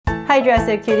Hi Dress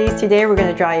It Cuties, today we're going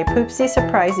to draw a Poopsie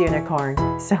Surprise Unicorn.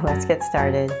 So let's get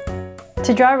started.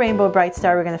 To draw a rainbow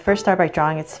Brightstar, we're going to first start by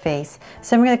drawing its face.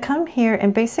 So I'm going to come here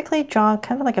and basically draw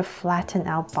kind of like a flattened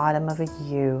out bottom of a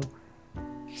U.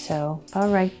 So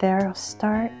about right there I'll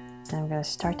start, and I'm going to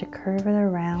start to curve it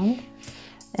around.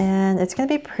 And it's going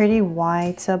to be pretty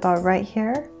wide, so about right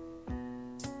here.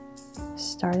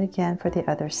 Start again for the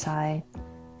other side.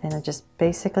 And I'm just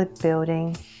basically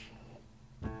building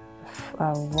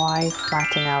a wide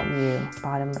flattened out U,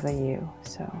 bottom of a U.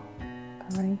 So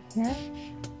right here.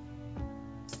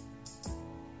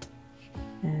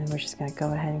 And we're just going to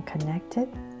go ahead and connect it.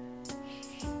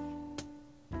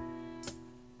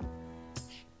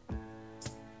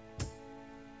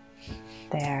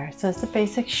 There. So it's the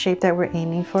basic shape that we're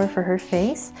aiming for her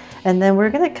face. And then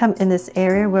we're going to come in this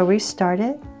area where we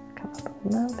started. Come up a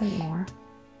little bit more.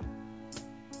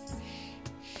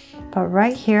 But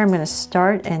right here, I'm going to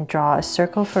start and draw a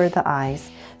circle for the eyes.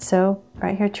 So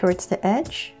right here towards the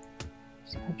edge,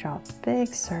 just going to draw a big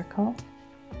circle.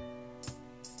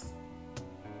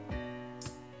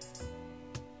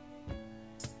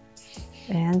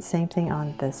 And same thing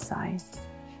on this side.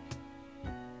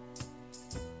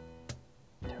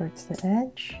 Towards the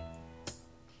edge.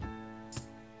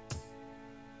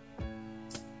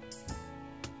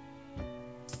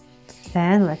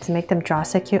 And let's make them draw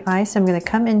so cute eyes. So I'm going to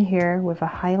come in here with a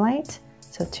highlight.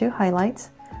 So two highlights.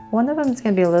 One of them is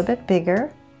going to be a little bit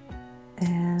bigger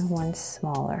and one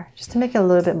smaller, just to make it a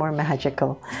little bit more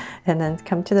magical. And then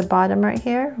come to the bottom right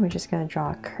here. We're just going to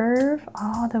draw a curve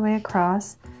all the way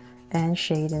across and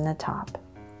shade in the top.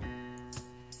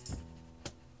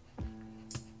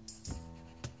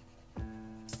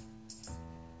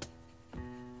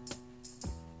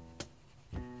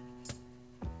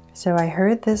 So I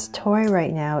heard this toy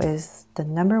right now is the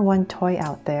 #1 toy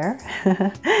out there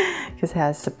because it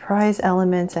has surprise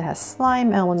elements, it has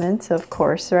slime elements, of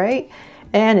course, right?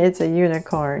 And it's a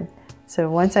unicorn.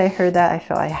 So once I heard that, I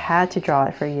felt I had to draw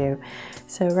it for you.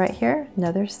 So right here,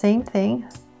 another same thing,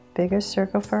 bigger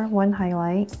circle for one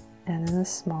highlight, and then a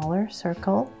smaller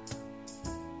circle,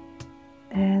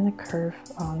 and a curve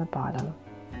on the bottom,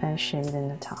 and shade in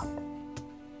the top.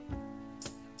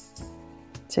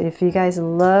 So if you guys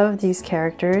love these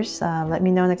characters, let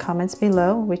me know in the comments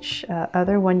below which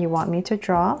other one you want me to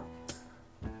draw.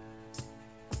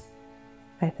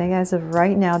 I think as of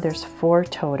right now, there's 4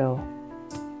 total.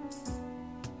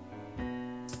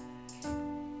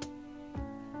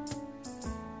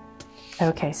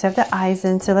 Okay, so I have the eyes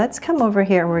in, so let's come over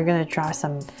here and we're going to draw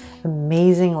some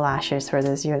amazing lashes for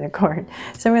this unicorn.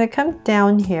 So I'm going to come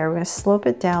down here, we're going to slope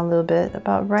it down a little bit,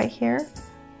 about right here.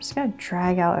 I'm just going to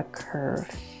drag out a curve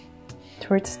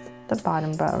towards the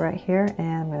bottom, about right here, and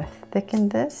I'm going to thicken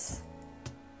this.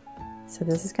 So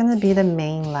this is going to be the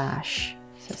main lash.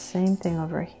 So same thing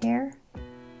over here.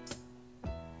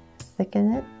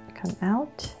 Thicken it, come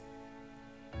out.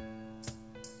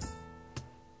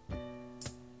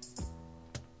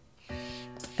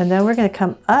 And then we're going to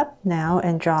come up now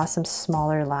and draw some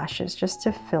smaller lashes just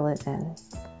to fill it in.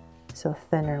 So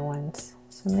thinner ones.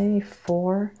 So maybe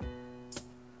 4.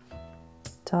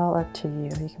 It's all up to you.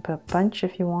 You can put a bunch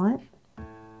if you want.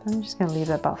 I'm just going to leave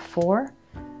it about 4.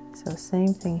 So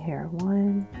same thing here.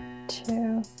 1,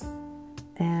 2,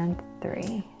 and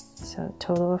 3. So a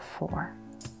total of 4.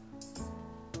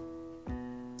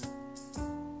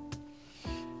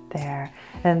 There.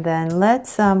 And then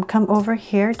let's come over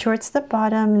here towards the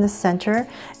bottom in the center,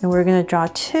 and we're going to draw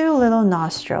 2 little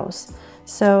nostrils.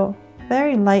 So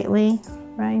very lightly,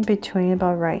 right in between,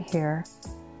 about right here.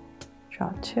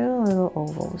 Draw 2 little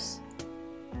ovals.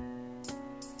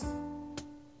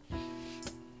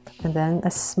 And then a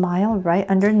smile right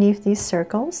underneath these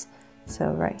circles.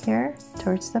 So right here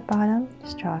towards the bottom,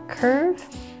 just draw a curve,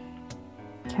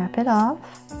 cap it off,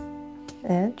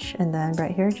 edge, and then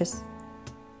right here just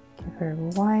give her a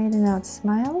widen out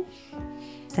smile.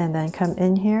 And then come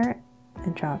in here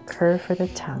and draw a curve for the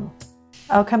tongue.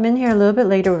 I'll come in here a little bit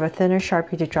later with a thinner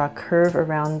Sharpie to draw a curve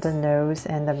around the nose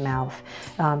and the mouth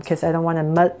because I don't want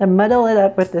to muddle it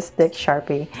up with this thick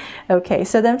Sharpie. Okay,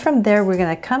 so then from there we're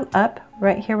going to come up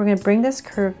right here. We're going to bring this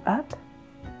curve up.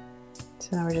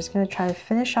 So now we're just going to try to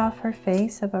finish off her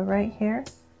face about right here.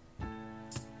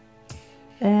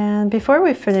 And before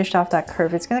we finish off that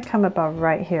curve, it's going to come about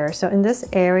right here. So in this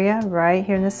area right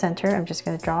here in the center, I'm just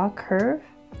going to draw a curve.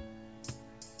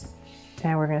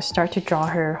 And we're going to start to draw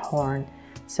her horn.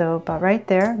 So about right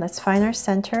there, let's find our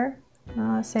center.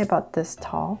 Let's say about this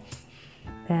tall.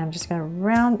 And I'm just going to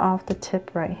round off the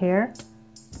tip right here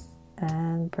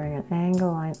and bring an angle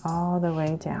line all the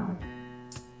way down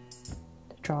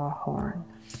to draw a horn.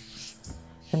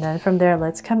 And then from there,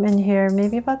 let's come in here,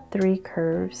 maybe about 3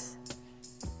 curves.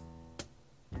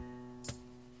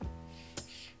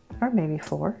 Or maybe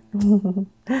 4.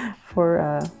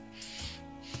 4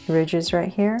 ridges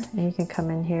right here. And you can come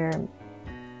in here and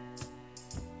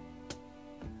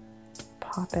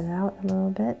pop it out a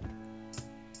little bit.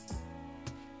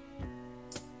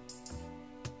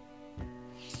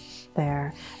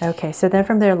 There. Okay, so then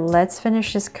from there, let's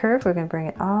finish this curve. We're going to bring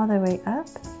it all the way up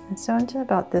and so into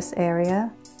about this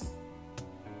area.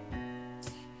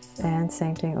 And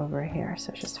same thing over here.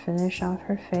 So just finish off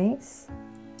her face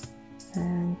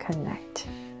and connect.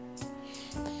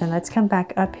 And let's come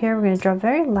back up here. We're going to draw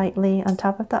very lightly on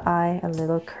top of the eye a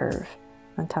little curve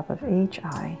on top of each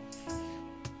eye.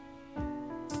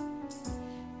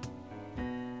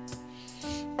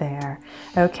 There.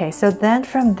 Okay, so then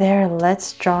from there,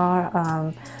 let's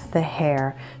draw the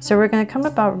hair. So we're going to come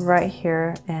about right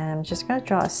here, and I'm just going to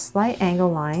draw a slight angle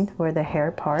line where the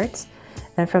hair parts.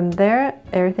 And from there,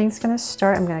 everything's going to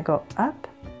start. I'm going to go up,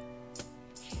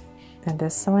 and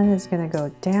this one is going to go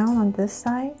down on this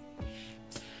side.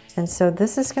 And so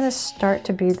this is going to start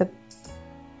to be the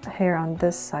hair on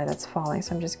this side that's falling.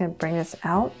 So I'm just going to bring this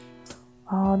out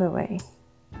all the way.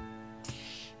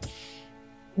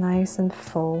 Nice and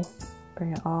full.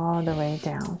 Bring it all the way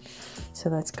down. So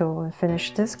let's go and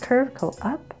finish this curve. Go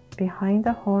up behind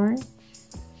the horn.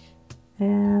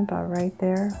 And about right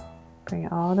there. Bring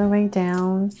it all the way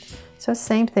down. So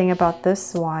same thing about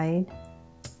this wide.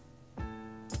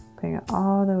 Bring it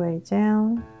all the way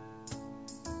down.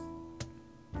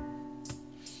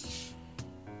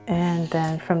 And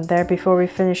then from there, before we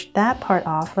finish that part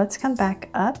off, let's come back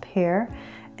up here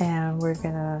and we're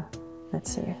gonna,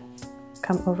 let's see,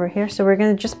 come over here. So we're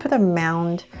gonna just put a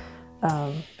mound,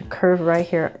 a curve right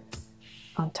here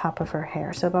on top of her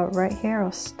hair. So about right here,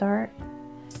 I'll start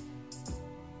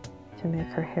to make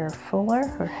her hair fuller,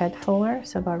 her head fuller.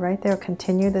 So about right there, I'll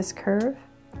continue this curve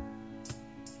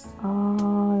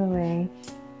all the way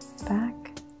back.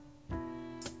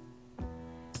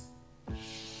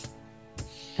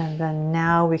 And then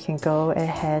now we can go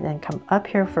ahead and come up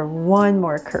here for one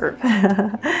more curve.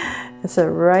 And so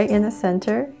right in the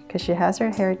center, because she has her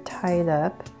hair tied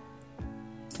up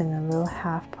in a little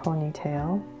half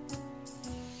ponytail.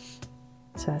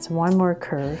 So that's one more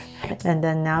curve. And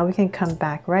then now we can come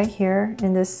back right here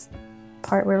in this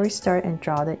part where we start and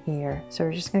draw the ear. So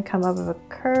we're just going to come up with a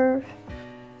curve,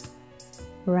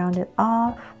 round it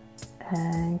off,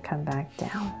 and come back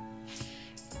down.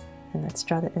 And let's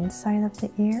draw the inside of the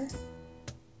ear.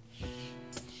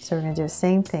 So we're going to do the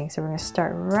same thing. So we're going to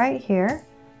start right here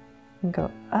and go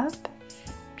up.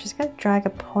 I'm just going to drag a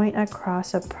point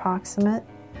across approximate,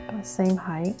 about the same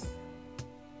height.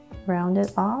 Round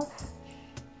it off.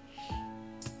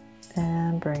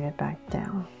 And bring it back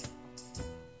down.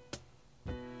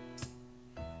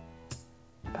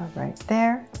 About right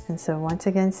there. And so once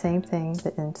again, same thing,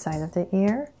 the inside of the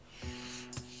ear.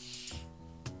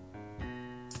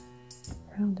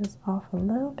 Round this off a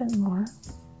little bit more.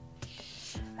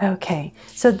 Okay,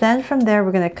 so then from there,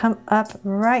 we're going to come up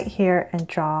right here and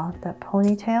draw that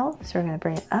ponytail. So we're going to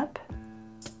bring it up.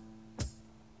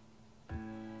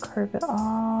 Curve it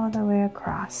all the way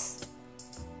across.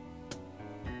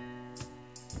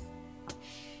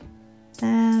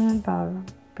 And about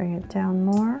bring it down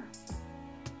more.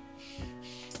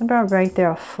 About right there,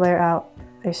 I'll flare out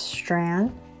a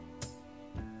strand.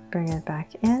 Bring it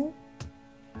back in.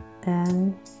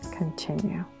 And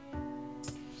continue.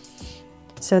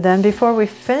 So then before we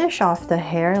finish off the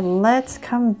hair, let's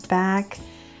come back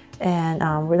and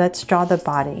let's draw the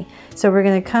body. So we're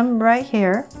going to come right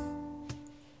here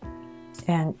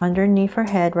and underneath her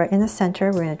head, right in the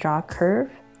center, we're going to draw a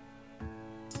curve.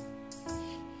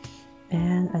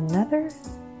 And another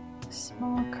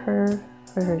small curve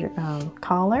for her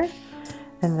collar.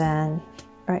 And then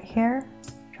right here,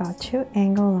 draw 2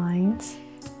 angle lines.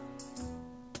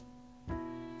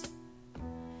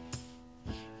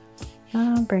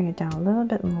 I'll bring it down a little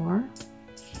bit more.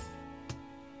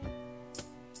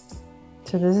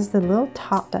 So this is the little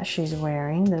top that she's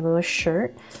wearing, the little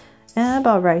shirt. And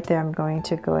about right there, I'm going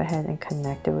to go ahead and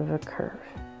connect it with a curve.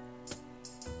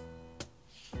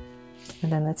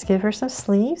 And then let's give her some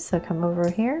sleeves. So come over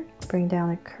here, bring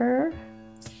down a curve,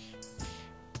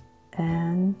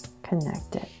 and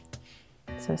connect it.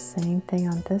 So same thing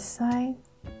on this side.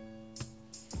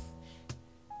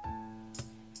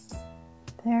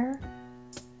 There.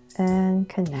 And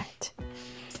connect.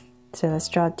 So let's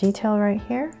draw a detail right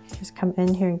here. Just come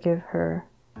in here and give her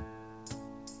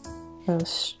a little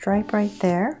stripe right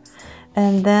there.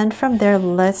 And then from there,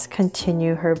 let's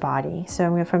continue her body. So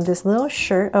I'm going from this little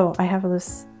shirt. Oh, I have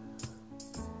this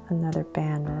another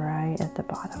band right at the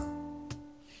bottom.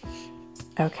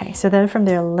 Okay, so then from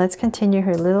there, let's continue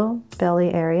her little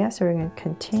belly area. So we're going to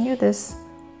continue this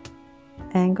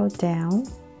angle down.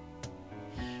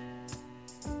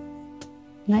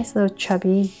 Nice little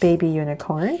chubby baby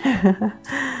unicorn.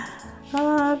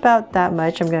 About that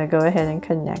much. I'm going to go ahead and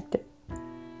connect it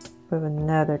with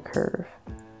another curve.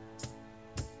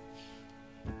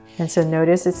 And so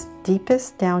notice it's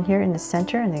deepest down here in the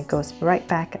center and it goes right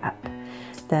back up.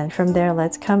 Then from there,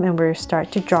 let's come and we'll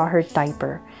start to draw her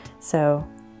diaper. So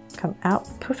come out,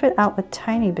 poof it out a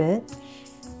tiny bit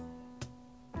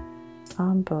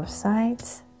on both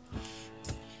sides.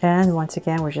 And once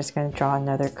again, we're just going to draw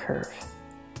another curve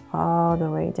all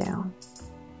the way down.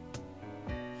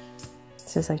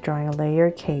 This is like drawing a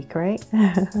layered cake, right?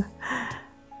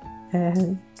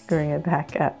 And bring it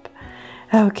back up.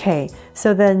 Okay,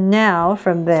 so then now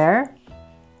from there,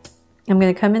 I'm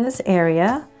going to come in this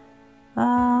area,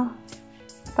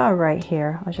 about right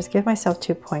here. I'll just give myself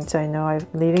 2 points so I know I'm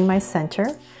leaving my center.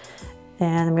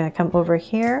 And I'm going to come over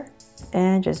here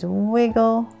and just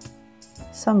wiggle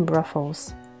some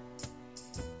ruffles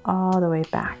all the way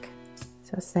back.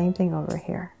 So same thing over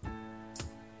here.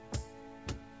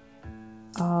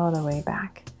 All the way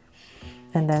back.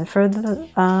 And then for the,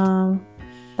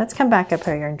 let's come back up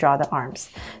here and draw the arms.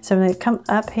 So I'm going to come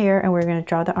up here and we're going to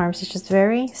draw the arms. It's just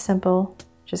very simple,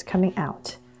 just coming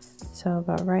out. So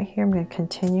about right here, I'm going to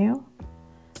continue.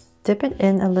 Dip it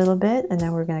in a little bit and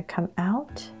then we're going to come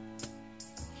out.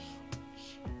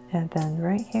 And then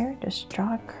right here, just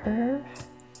draw a curve.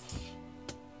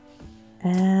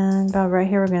 And about right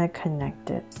here, we're going to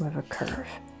connect it with a curve.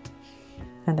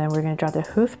 And then we're going to draw the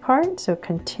hoof part. So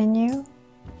continue,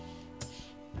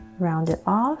 round it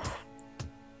off,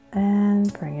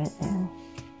 and bring it in.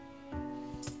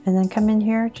 And then come in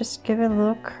here, just give it a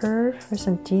little curve for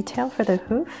some detail for the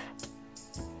hoof.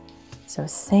 So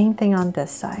same thing on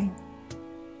this side.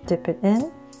 Dip it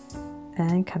in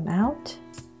and come out.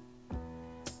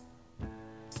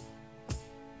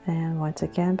 And once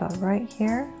again, about right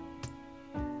here.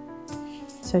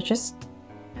 So just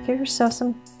give yourself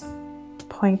some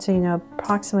points so you know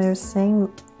approximately the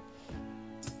same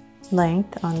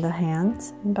length on the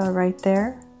hands. About right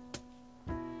there.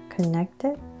 Connect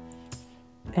it.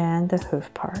 And the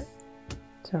hoof part.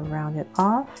 So round it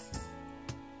off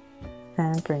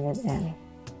and bring it in.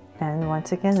 And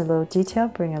once again, a little detail,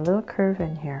 bring a little curve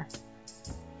in here.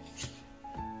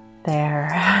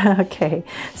 There. Okay,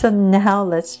 so now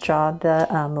let's draw the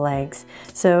legs.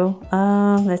 So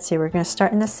let's see, we're going to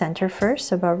start in the center first.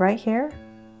 So about right here,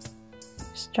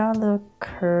 just draw a little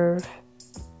curve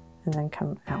and then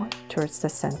come out towards the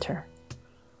center.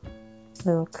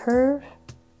 Little curve.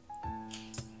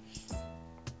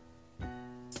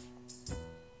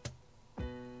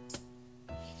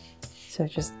 So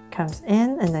it just comes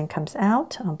in and then comes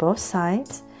out on both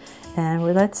sides. And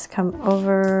let's come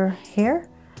over here.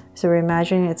 So we're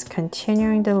imagining it's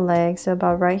continuing the leg. So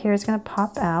about right here, it's going to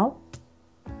pop out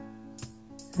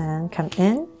and come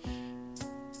in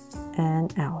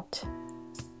and out.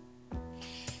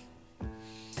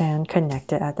 And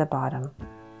connect it at the bottom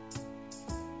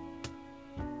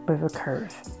with a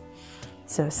curve.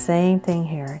 So same thing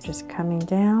here, just coming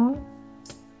down.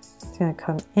 It's going to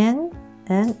come in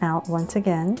and out once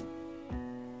again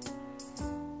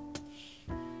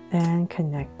and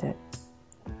connect it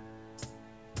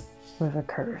with a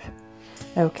curve.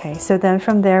 Okay, so then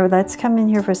from there, let's come in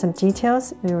here for some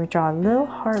details. We will draw a little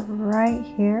heart right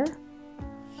here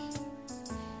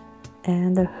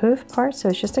and the hoof part. So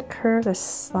it's just a curve that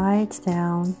slides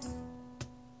down.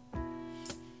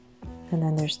 And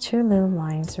then there's two little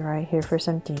lines right here for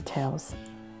some details.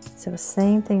 So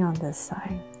same thing on this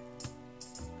side.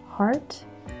 Heart,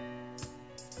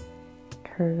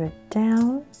 curve it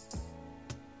down,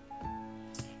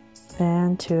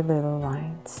 and two little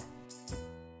lines.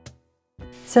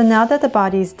 So now that the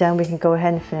body is done, we can go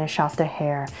ahead and finish off the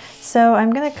hair. So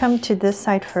I'm going to come to this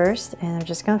side first and I'm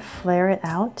just going to flare it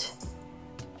out.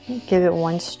 Give it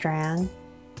one strand,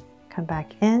 come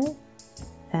back in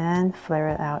and flare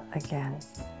it out again.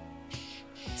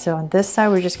 So on this side,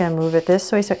 we're just going to move it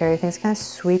this way so everything's kind of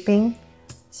sweeping.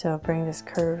 So bring this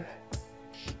curve,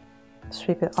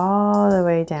 sweep it all the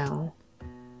way down.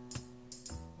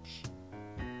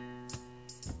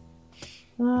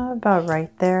 About right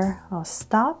there, I'll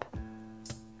stop,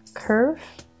 curve,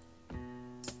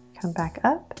 come back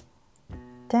up,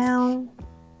 down,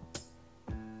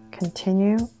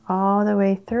 continue all the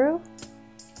way through,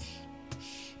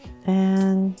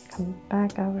 and come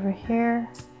back over here,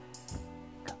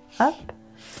 go up.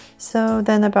 So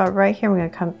then about right here, we're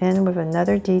going to come in with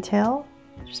another detail,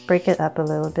 just break it up a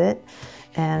little bit,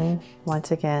 And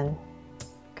once again,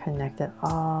 connect it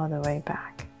all the way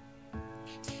back.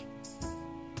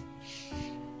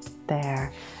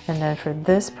 There. And then for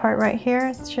this part right here,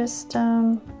 it's just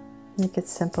make it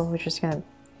simple. We're just gonna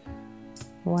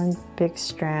one big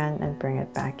strand and bring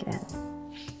it back in.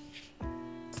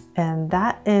 And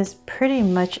that is pretty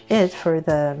much it for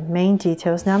the main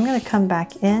details. Now I'm going to come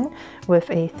back in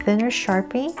with a thinner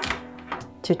Sharpie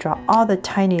to draw all the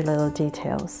tiny little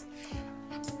details.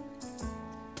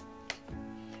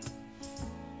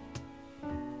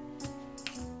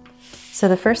 So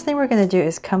the first thing we're going to do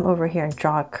is come over here and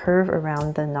draw a curve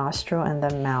around the nostril and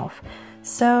the mouth.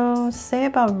 So say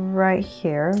about right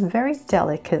here, very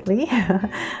delicately. I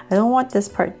don't want this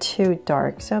part too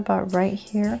dark, so about right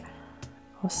here.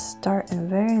 We'll start and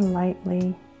very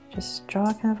lightly just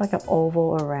draw kind of like an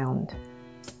oval around.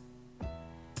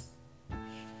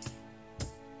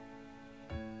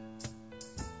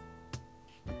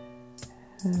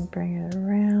 And bring it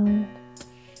around.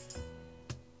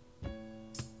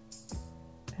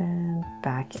 And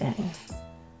back in.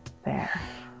 There.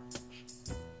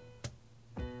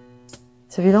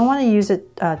 So if you don't want to use a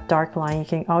dark line, you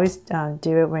can always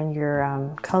do it when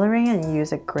you're coloring and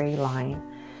use a gray line.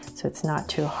 So it's not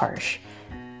too harsh.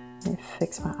 Let me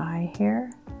fix my eye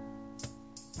here.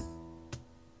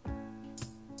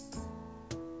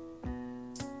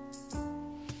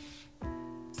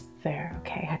 There,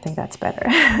 okay, I think that's better.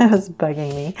 It was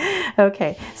bugging me.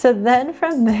 Okay, so then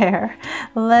from there,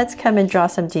 let's come and draw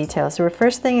some details. So the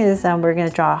first thing is we're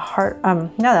gonna draw a heart,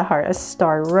 not a heart, a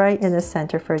star right in the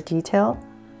center for a detail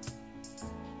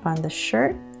on the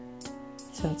shirt.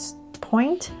 So it's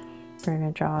point. We're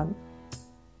gonna draw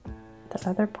the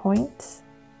other points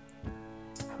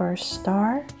for a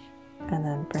star and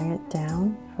then bring it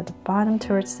down for the bottom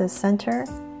towards the center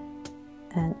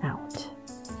and out.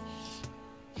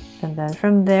 And then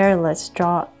from there, let's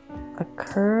draw a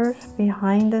curve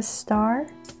behind the star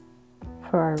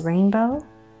for our rainbow.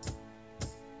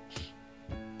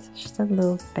 So just a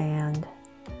little band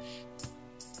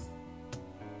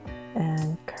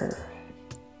and curve.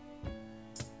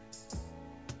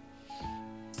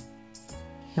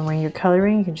 And when you're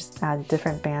coloring, you can just add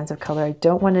different bands of color. I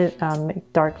don't want to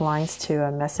make dark lines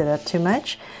to mess it up too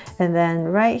much. And then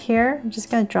right here, I'm just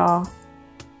going to draw,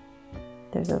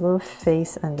 there's a little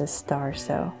face on this star,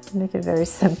 so make it very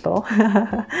simple.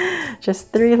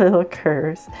 Just 3 little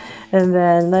curves. And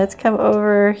then let's come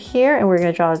over here and we're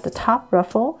going to draw the top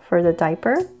ruffle for the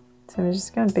diaper. So I'm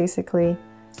just going to basically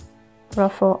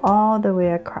ruffle all the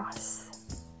way across.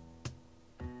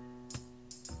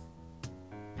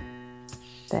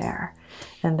 There.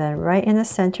 And then right in the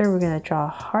center, we're going to draw a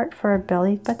heart for our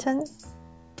belly button.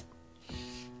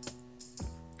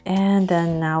 And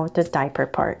then now with the diaper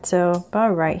part. So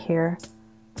about right here,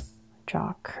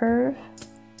 draw a curve.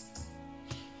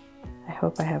 I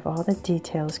hope I have all the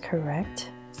details correct.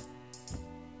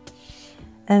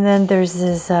 And then there's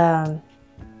this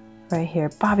right here,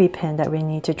 bobby pin that we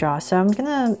need to draw. So I'm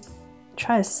gonna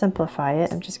try to simplify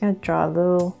it. I'm just gonna draw a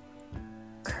little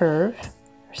curve.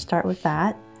 Start with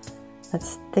that.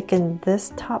 Let's thicken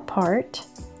this top part.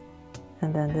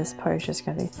 And then this part is just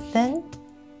gonna be thin.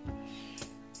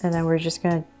 And then we're just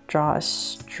going to draw a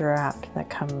strap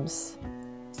that comes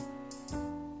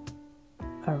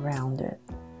around it.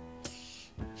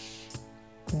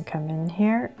 And come in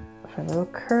here for a little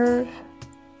curve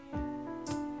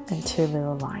and 2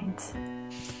 little lines.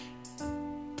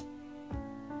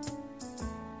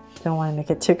 Don't want to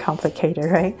make it too complicated,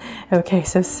 right? Okay,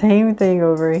 so same thing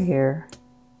over here.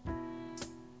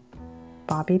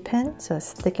 Bobby pin, so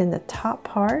let's thicken the top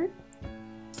part.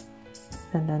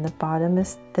 And then the bottom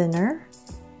is thinner.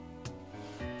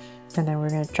 And then we're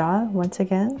going to draw, once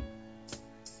again,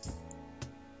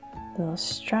 the little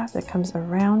strap that comes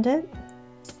around it.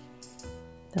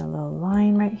 The little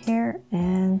line right here,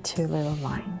 and 2 little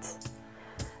lines.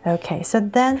 Okay, so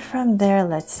then from there,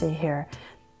 let's see here.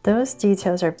 Those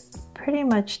details are pretty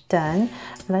much done.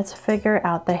 Let's figure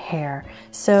out the hair.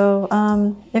 So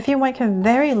if you want to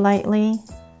very lightly,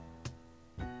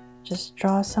 just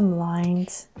draw some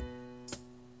lines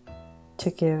to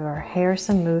give our hair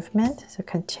some movement. So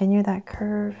continue that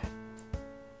curve.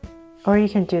 Or you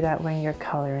can do that when you're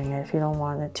coloring it if you don't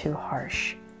want it too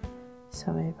harsh.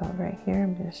 So maybe about right here,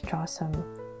 I'm going to just draw some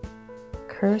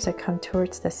curves that come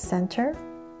towards the center.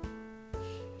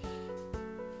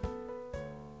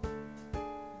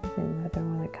 Another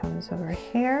one that comes over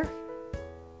here.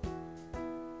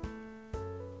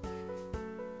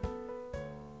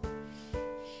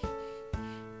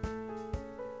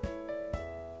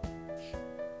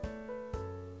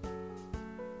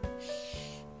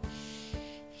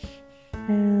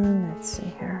 And let's see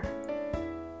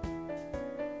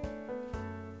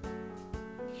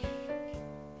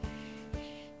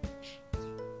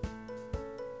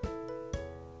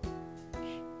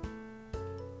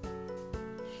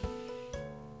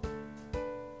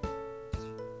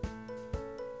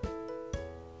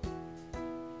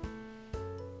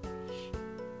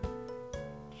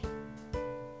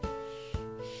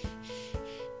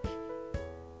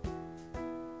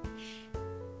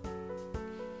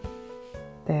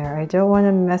There, I don't want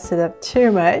to mess it up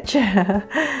too much. You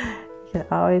can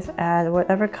always add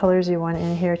whatever colors you want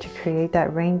in here to create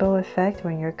that rainbow effect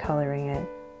when you're coloring it.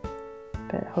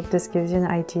 But I hope this gives you an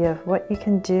idea of what you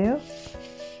can do.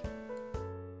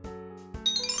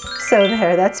 So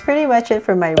there, that's pretty much it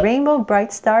for my Rainbow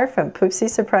Brightstar from Poopsie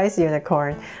Surprise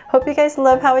Unicorn. Hope you guys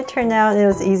love how it turned out and it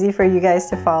was easy for you guys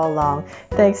to follow along.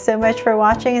 Thanks so much for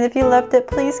watching, and if you loved it,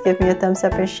 please give me a thumbs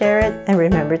up and share it. And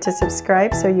remember to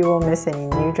subscribe so you won't miss any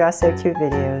new Draw So Cute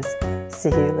videos. See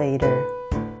you later.